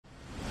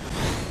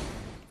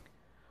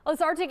Well,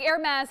 this Arctic air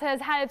mass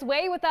has had its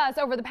way with us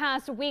over the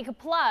past week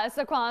plus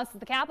across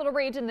the capital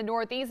region, the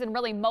Northeast, and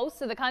really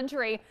most of the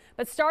country.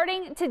 But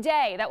starting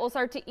today, that will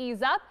start to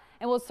ease up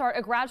and we'll start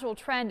a gradual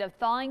trend of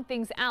thawing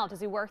things out as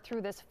we work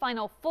through this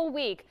final full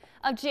week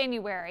of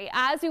January.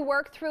 As we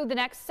work through the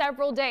next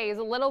several days,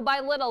 little by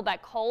little,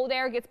 that cold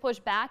air gets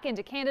pushed back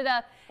into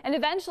Canada, and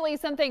eventually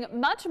something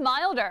much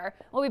milder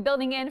will be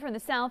building in from the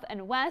south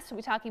and west. We'll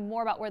be talking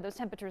more about where those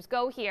temperatures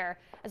go here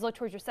as we look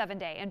towards your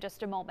 7-day in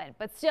just a moment.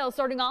 But still,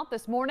 starting off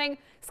this morning,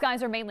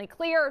 skies are mainly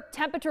clear,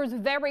 temperatures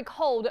very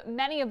cold.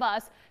 Many of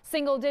us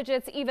single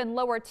digits, even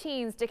lower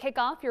teens to kick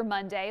off your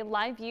Monday.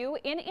 Live view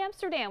in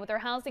Amsterdam with our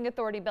housing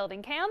authority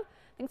building cam.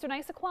 Things are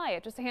nice and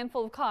quiet, just a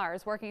handful of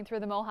cars working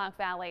through the Mohawk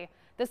Valley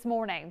this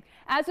morning.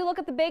 As we look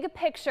at the big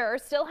picture,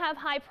 still have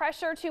high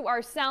pressure to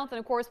our south and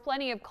of course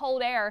plenty of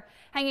cold air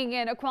hanging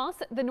in across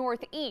the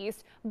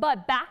northeast,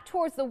 but back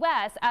towards the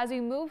west as we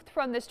move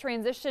from this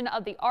transition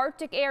of the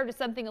Arctic air to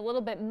something a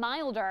little bit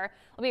milder.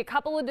 There'll be a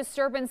couple of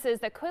disturbances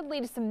that could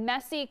lead to some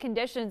messy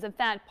conditions. In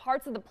fact,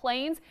 parts of the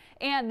plains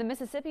and the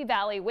Mississippi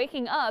Valley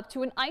waking up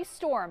to an ice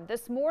storm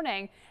this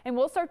morning, and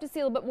we'll start to see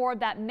a little bit more of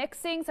that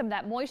mixing, some of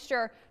that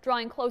moisture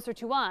drawing closer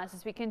to us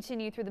as we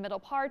continue through the middle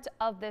part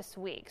of this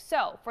week.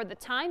 So for the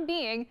time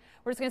being,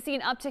 we're just going to see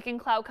an uptick in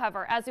cloud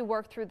cover as we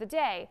work through the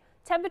day.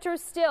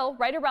 Temperatures still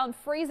right around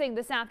freezing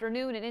this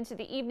afternoon and into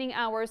the evening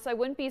hours, so I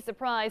wouldn't be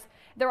surprised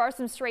if there are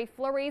some stray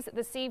flurries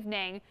this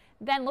evening.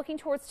 Then looking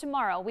towards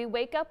tomorrow, we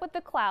wake up with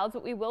the clouds,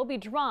 but we will be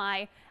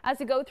dry as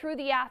we go through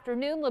the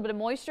afternoon. A little bit of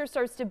moisture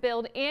starts to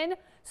build in.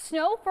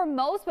 Snow for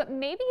most, but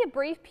maybe a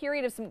brief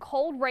period of some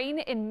cold rain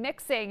and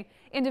mixing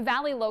into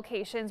valley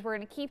locations. We're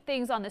going to keep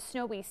things on the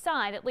snowy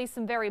side, at least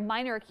some very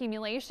minor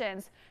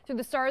accumulations through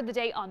the start of the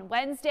day on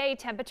Wednesday.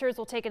 Temperatures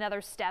will take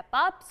another step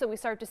up, so we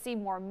start to see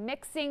more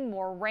mixing,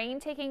 more rain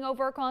taking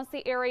over across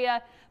the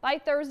area. By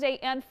Thursday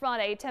and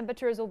Friday,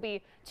 temperatures will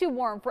be too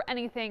warm for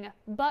anything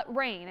but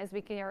rain as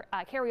we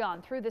carry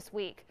on through this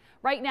week.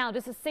 Right now,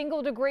 just a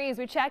single degree as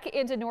we check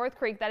into North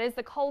Creek. That is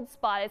the cold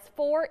spot. It's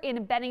 4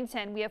 in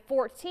Bennington. We have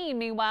 14.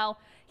 Meanwhile,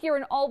 here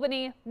in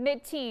Albany,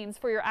 mid-teens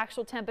for your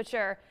actual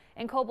temperature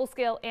in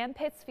Cobblescale and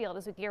Pittsfield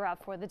as we gear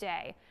up for the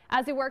day.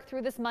 As we work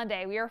through this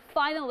Monday, we are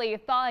finally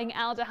thawing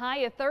out a high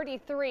of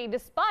 33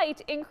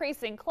 despite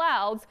increasing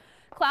clouds.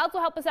 Clouds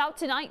will help us out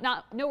tonight,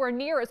 nowhere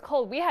near as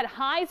cold. We had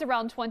highs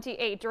around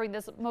 28 during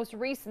this most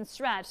recent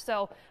stretch,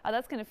 so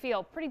that's going to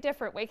feel pretty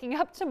different waking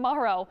up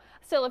tomorrow.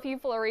 Still, a few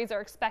flurries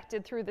are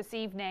expected through this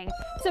evening.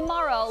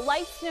 Tomorrow,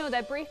 light snow,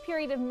 that brief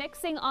period of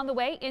mixing on the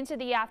way into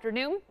the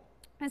afternoon.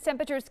 As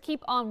temperatures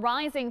keep on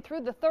rising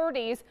through the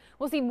 30s,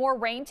 we'll see more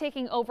rain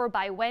taking over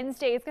by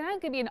Wednesday. It's going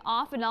to be an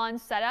off and on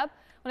setup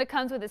when it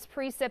comes with this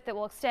precip that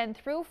will extend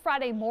through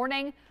Friday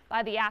morning.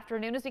 By the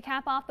afternoon as we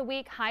cap off the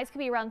week, highs could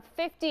be around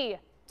 50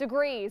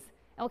 degrees,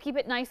 and we'll keep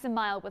it nice and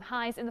mild with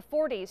highs in the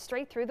 40s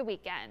straight through the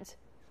weekend.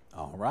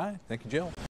 All right. Thank you, Jill.